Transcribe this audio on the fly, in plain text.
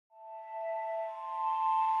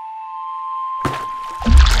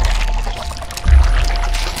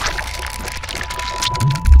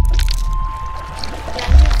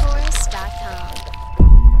Hi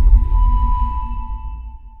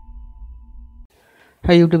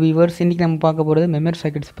YouTube viewers, இன்றைக்கி நம்ம பார்க்க போகிறது மெமரி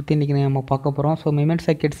சாக்கெட்ஸ் பற்றி இன்றைக்கி நம்ம பார்க்க போகிறோம். ஸோ மெமரி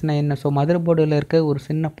சாக்கெட்ஸ்னால் என்ன? ஸோ மதர் போர்டில் இருக்க ஒரு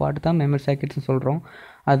சின்ன பார்ட் தான் மெமரி சாக்கெட்ஸ்னு சொல்கிறோம்.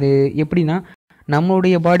 அது எப்படின்னா,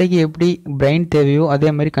 நம்மளுடைய பாடிக்கு எப்படி பிரெயின் தேவையோ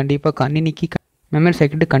அதே மாதிரி கண்டிப்பாக கணினிக்கு மெமரி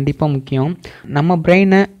சாக்கெட்டு கண்டிப்பாக முக்கியம். நம்ம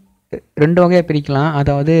பிரெயினை ரெண்டு வகையாக பிரிக்கலாம்,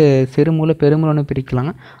 அதாவது சிறுமூளை பெருமூளைன்னு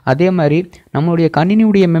பிரிக்கலாம். அதே மாதிரி நம்மளுடைய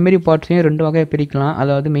கணினியுடைய மெமரி பார்ட்ஸையும் ரெண்டு வகையாக பிரிக்கலாம்,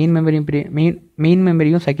 அதாவது மெயின்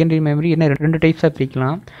மெமரியும் செகண்டரி மெமரி என்ன ரெண்டு டைப்ஸாக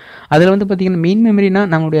பிரிக்கலாம். அதில் வந்து பார்த்திங்கன்னா மெயின் மெமரினா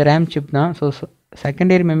நம்மளுடைய ரேம் சிப் தான். ஸோ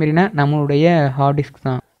செகண்டரி மெமரினா நம்மளுடைய ஹார்ட் டிஸ்க்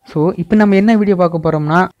தான். ஸோ இப்போ நம்ம என்ன வீடியோ பார்க்க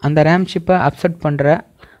போகிறோம்னா, அந்த ரேம் சிப்பை அப்செட் பண்ணுற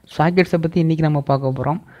சாக்கெட்ஸை பற்றி இன்றைக்கி நம்ம பார்க்க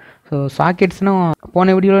போகிறோம். ஸோ சாக்கெட்ஸ்னால்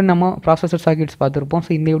போன வீடியோவில் நம்ம ப்ராசஸர் சாக்கெட்ஸ் பார்த்துருப்போம்.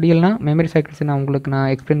 ஸோ இந்த வீடியோலாம் மெமரி சாக்கெட்ஸ்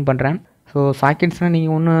நான் எக்ஸ்பிளைன் பண்ணுறேன். ஸோ சாக்கெட்ஸ்னால்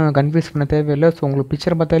நீங்கள் ஒன்றும் கன்ஃபியூஸ் பண்ண தேவையில்லை. ஸோ உங்களுக்கு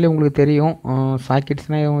பிக்சர் பார்த்தாலே உங்களுக்கு தெரியும்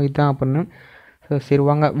சாக்கெட்ஸ்னால் இதுதான் அப்படின்னு. ஸோ சரி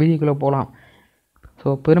வாங்க வீடியோக்குள்ளே போகலாம். ஸோ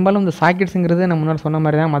பெரும்பாலும் இந்த சாக்கெட்ஸுங்கிறது நம்ம முன்னாடி சொன்ன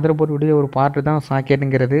மாதிரி தான் மதர் போர்டுடைய ஒரு பார்ட்டு தான்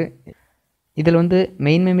சாக்கெட்டுங்கிறது. இதில் வந்து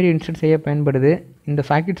மெயின் மெமரி இன்சர்ட் செய்ய பயன்படுது. இந்த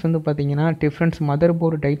சாக்கெட்ஸ் வந்து பார்த்திங்கன்னா டிஃப்ரெண்ட்ஸ் மதர்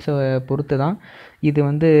போர்டு டைப்ஸை பொறுத்து தான் இது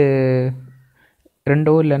வந்து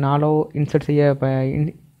ரெண்டோ இல்லை நாலோ இன்சர்ட் செய்ய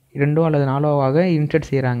ரெண்டோ அல்லது நாலோவாக இன்சர்ட்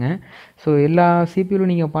செய்கிறாங்க. ஸோ எல்லா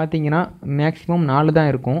சிபியூலும் நீங்கள் பார்த்தீங்கன்னா மேக்ஸிமம் 4 தான்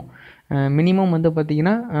இருக்கும். மினிமம் வந்து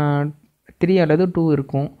பார்த்திங்கன்னா 3 அல்லது 2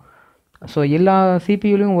 இருக்கும். ஸோ எல்லா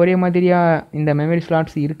சிபியூலையும் ஒரே மாதிரியாக இந்த மெமரி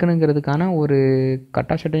ஸ்லாட்ஸ் இருக்குனுங்கிறதுக்கான ஒரு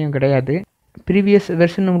கட்டாச்சட்டையும் கிடையாது. ப்ரீவியஸ்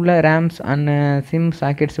வெர்ஷன் உள்ள ரேம்ஸ் அண்ட் சிம்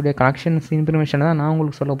சாக்கெட்ஸுடைய கனெக்ஷன்ஸ் இன்ஃபர்மேஷனை தான் நான்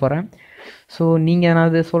உங்களுக்கு சொல்ல போகிறேன். ஸோ நீங்கள் நான்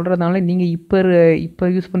அது சொல்கிறதுனால நீங்கள் இப்போ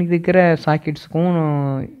யூஸ் பண்ணிட்டு இருக்கிற சாக்கெட்ஸுக்கும்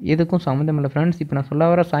எதுக்கும் சம்மந்தம் இல்லை ஃப்ரெண்ட்ஸ். இப்போ நான் சொல்ல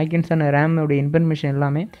வர சாக்கெட்ஸ் அண்ட் ரேமோடைய இன்ஃபர்மேஷன்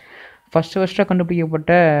எல்லாமே ஃபஸ்ட்டாக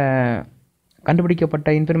கண்டுபிடிக்கப்பட்ட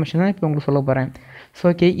இன்ஃபர்மேஷன் தான் இப்போ உங்களுக்கு சொல்ல போகிறேன். ஸோ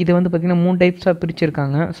ஓகே, இது வந்து பார்த்திங்கன்னா 3 டைப்ஸாக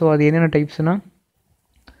பிரிச்சுருக்காங்க. ஸோ அது என்னென்ன டைப்ஸ்னால்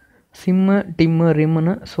சிம்மு, டிம்மு,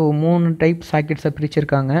 ரிம்முன்னு ஸோ 3 டைப் சாக்கெட்ஸை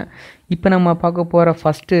பிரிச்சுருக்காங்க. இப்போ நம்ம பார்க்க போகிற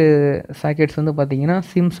ஃபஸ்ட்டு சாக்கெட்ஸ் வந்து பார்த்திங்கன்னா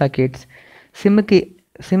சிம் சாக்கெட்ஸ்.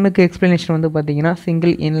 சிம்முக்கு எக்ஸ்ப்ளனேஷன் வந்து பார்த்திங்கன்னா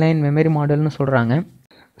சிங்கிள் இன்லைன் மெமரி மாடல்னு சொல்கிறாங்க.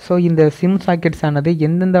 ஸோ இந்த சிம் சாக்கெட்ஸ் ஆனது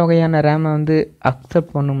எந்தெந்த வகையான ரேமை வந்து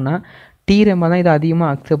அக்செப்ட் பண்ணோம்னா டிரேமை தான் இதை அதிகமாக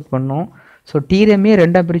அக்செப்ட் பண்ணோம். ஸோ டிரேமே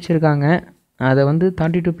 2ஆக பிரிச்சுருக்காங்க. அதை வந்து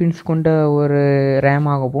 32 பின்ஸ் கொண்ட ஒரு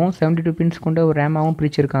ரேமாகவும் 72 பின்ஸ் கொண்ட ஒரு ரேமாகவும்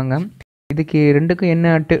பிரிச்சுருக்காங்க. இதுக்கு ரெண்டுக்கும் என்ன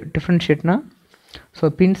டிஃப்ரென்ஷியேட்னா, ஸோ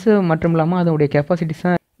பின்ஸு மற்றும் இல்லாமல் அதோடைய கெப்பாசிட்டிஸ்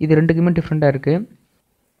தான் இது ரெண்டுக்குமே டிஃப்ரெண்ட்டாக இருக்குது.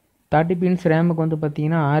 30 பின்ஸ் ரேமுக்கு வந்து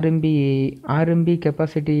பார்த்திங்கன்னா 6 MB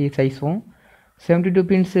கெப்பாசிட்டி சைஸும் 72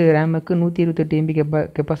 பின்ஸ் ரேமுக்கு 128 MB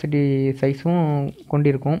கெப்பாசிட்டி சைஸும்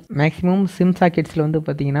கொண்டிருக்கும். மேக்ஸிமம் சிம் சாக்கெட்ஸில் வந்து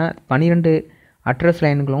பார்த்திங்கன்னா 12 அட்ரஸ்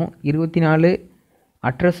லைன்களும் 24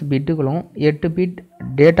 அட்ரஸ் பிட்டுகளும் 8 பிட்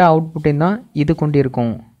டேட்டா அவுட்புட்டையும் தான் இது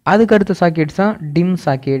கொண்டிருக்கும். அதுக்கு அடுத்த சாக்கெட்ஸ் தான் டிம்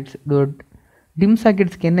சாக்கெட்ஸ். டிம்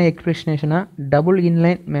சாக்கெட்ஸ்க்கு என்ன எக்ஸ்பிரஷனேஷனாக டபுள்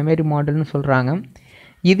இன்லைன் மெமரி மாடல்னு சொல்கிறாங்க.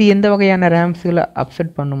 இது எந்த வகையான ரேம்ஸுகளை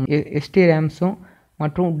அக்செப்ட் பண்ணும்? எஸ்டி ரேம்ஸும்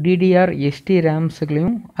மற்றும் டிடிஆர் எஸ்டி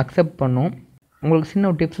ரேம்ஸுகளையும் அக்செப்ட் பண்ணும். உங்களுக்கு சின்ன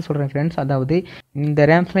ஒரு டிப்ஸ் சொல்கிறேன் ஃப்ரெண்ட்ஸ். அதாவது இந்த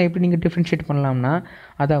ரேம்ஸ்லாம் எப்படி நீங்கள் டிஃப்ரென்ஷியேட் பண்ணலாம்னா,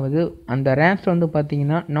 அதாவது அந்த ரேம்ஸில் வந்து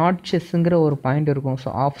பார்த்தீங்கன்னா நாட் செஸ்ஸுங்கிற ஒரு பாயிண்ட் இருக்கும். ஸோ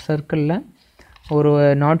ஆஃப் சர்க்கிளில் ஒரு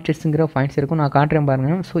நாட் செஸ்ஸுங்கிற பாயிண்ட்ஸ் இருக்கும். நான் காட்டுறேன்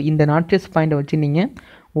பாருங்கள். ஸோ இந்த நாட் செஸ் பாயிண்ட்டை வச்சு நீங்கள்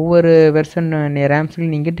ஒவ்வொரு வெர்ஷன்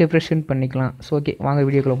ரேம்ஸ்லையும் நீங்கள் டிஃப்ரென்ஷியேட் பண்ணிக்கலாம். ஸோ ஓகே, வாங்க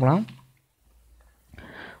வீடியோக்குள்ள போகலாம்.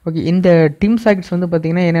 ஓகே, இந்த டிம் சாக்கெட்ஸ் வந்து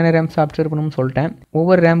பார்த்திங்கன்னா என்னென்ன ரேம்ஸ் அப்சர்வ் பண்ணணும்னு சொல்லிட்டேன்.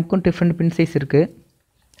 ஒவ்வொரு ரேமுக்கும் டிஃப்ரெண்ட் பின் சைஸ் இருக்குது.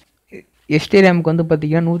 எஸ்டி ரேமுக்கு வந்து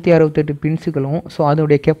பார்த்திங்கன்னா 168 பின்ஸுகளும் ஸோ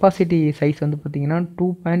அதோடைய கெப்பாசிட்டி சைஸ் வந்து பார்த்திங்கன்னா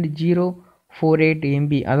 2.048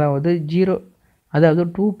 MB, அதாவது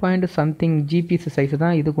 2 something ஜிபிஎஸ் சைஸ்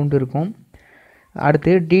தான் இது கொண்டு இருக்கும்.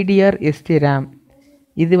 அடுத்து டிடிஆர் எஸ்டி ரேம்,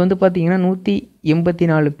 இது வந்து பார்த்திங்கன்னா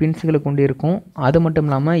 184 பின்ஸுகளை கொண்டு இருக்கும். அது மட்டும்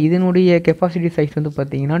இல்லாமல் இதனுடைய கெப்பாசிட்டி சைஸ் வந்து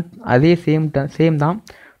பார்த்திங்கன்னா அதே சேம் தான்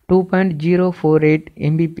 2.048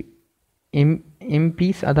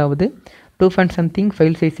 MPs, அதாவது 2 something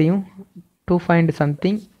ஃபைல் சைஸையும் 2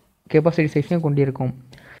 something கெப்பாசிட்டி சைஸையும் கொண்டிருக்கும்.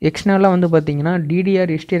 எக்ஸ்டர்னலாக வந்து பார்த்திங்கன்னா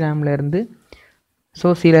டிடிஆர் எஸ்டி ரேம்லேருந்து ஸோ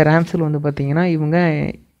சில ரேம்ஸில் வந்து பார்த்திங்கன்னா இவங்க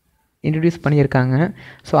இன்ட்ரடியூஸ் பண்ணியிருக்காங்க.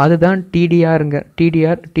 ஸோ அதுதான்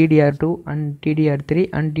TDR2 and TDR3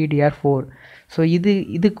 and TDR4. So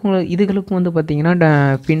இதுகளுக்கும் வந்து பார்த்திங்கன்னா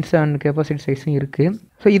பின்ஸ் அண்ட் கெப்பாசிட்டி சைஸும் இருக்குது.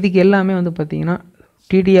 ஸோ இதுக்கு எல்லாமே வந்து பார்த்திங்கன்னா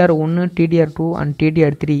TDR1, TDR2 அண்ட்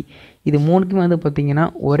TDR3 இது 3க்குமே வந்து பார்த்திங்கன்னா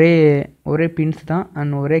ஒரே பின்ஸ் தான்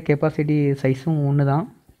அண்ட் ஒரே கெப்பாசிட்டி சைஸும் ஒன்று தான்.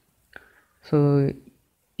 ஸோ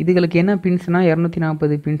இதுகளுக்கு என்ன பின்ஸ்னால்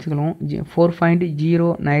 240 பின்ஸுகளும்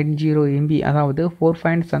 4.090 MB, அதாவது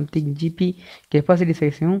 4 something GB கெப்பாசிட்டி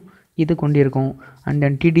சைஸையும் இது கொண்டிருக்கும். அண்ட்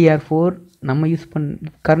தென் TDR4 நம்ம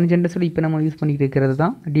கரண்ட் ஜென்ரேஷனில் இப்போ நம்ம யூஸ் பண்ணிக்கிட்டு இருக்கிறது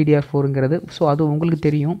தான் DDR4ங்கிறது. ஸோ அது உங்களுக்கு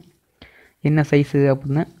தெரியும் என்ன சைஸு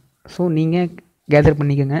அப்படின்னு. ஸோ நீங்கள் கேதர்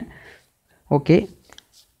பண்ணிக்கோங்க. ஓகே,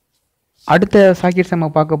 அடுத்த சாக்கெட்ஸ் நம்ம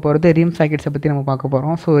பார்க்க போகிறது ரிம் சாக்கெட்ஸை பற்றி நம்ம பார்க்க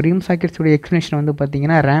போகிறோம். ஸோ ரிம் சாக்கெட்ஸுடைய எக்ஸ்ப்ளனேஷன் வந்து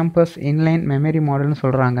பார்த்திங்கன்னா ரேம்பஸ் இன்லைன் மெமரி மாடல்னு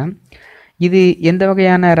சொல்கிறாங்க. இது எந்த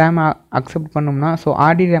வகையான ரேம் அக்செப்ட் பண்ணும்னா, ஸோ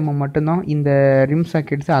ஆர்டி ரேமை மட்டும்தான் இந்த ரிம்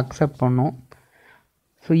சாக்கெட்ஸை அக்செப்ட் பண்ணும்.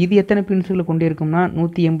 ஸோ இது எத்தனை பின்ஸுகளை கொண்டு இருக்கும்னா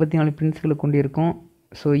 184 பின்ஸுகளை கொண்டு இருக்கும்.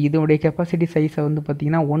 ஸோ இதோடைய கெப்பாசிட்டி சைஸை வந்து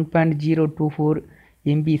பார்த்திங்கன்னா 1.024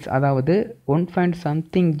 MBs, அதாவது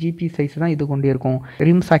 1. GB சைஸ் தான் இது கொண்டு இருக்கும்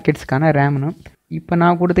ரிம் சாக்கெட்ஸ்க்கான ரேம்னு. இப்போ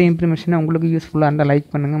நான் கொடுத்த இன்ஃபர்மேஷனை உங்களுக்கு யூஸ்ஃபுல்லாக இருந்தால் லைக்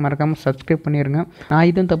பண்ணுங்கள், மறக்காமல் சப்ஸ்கிரைப் பண்ணிடுங்க. நான்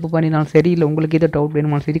இதுவும் தப்பு பண்ணினாலும் சரி, இல்லை உங்களுக்கு எதாவது டவுட்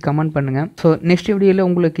வேணுமாலும் சரி கமெண்ட் பண்ணுங்கள். ஸோ நெக்ஸ்ட் வீடியோவில்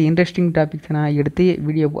உங்களுக்கு இன்ட்ரெஸ்டிங் டாபிக்ஸ் நான் எடுத்து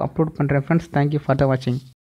வீடியோ அப்லோட் பண்ணுறேன் ஃப்ரெண்ட்ஸ். தேங்க்யூ ஃபார் த வாட்சிங்.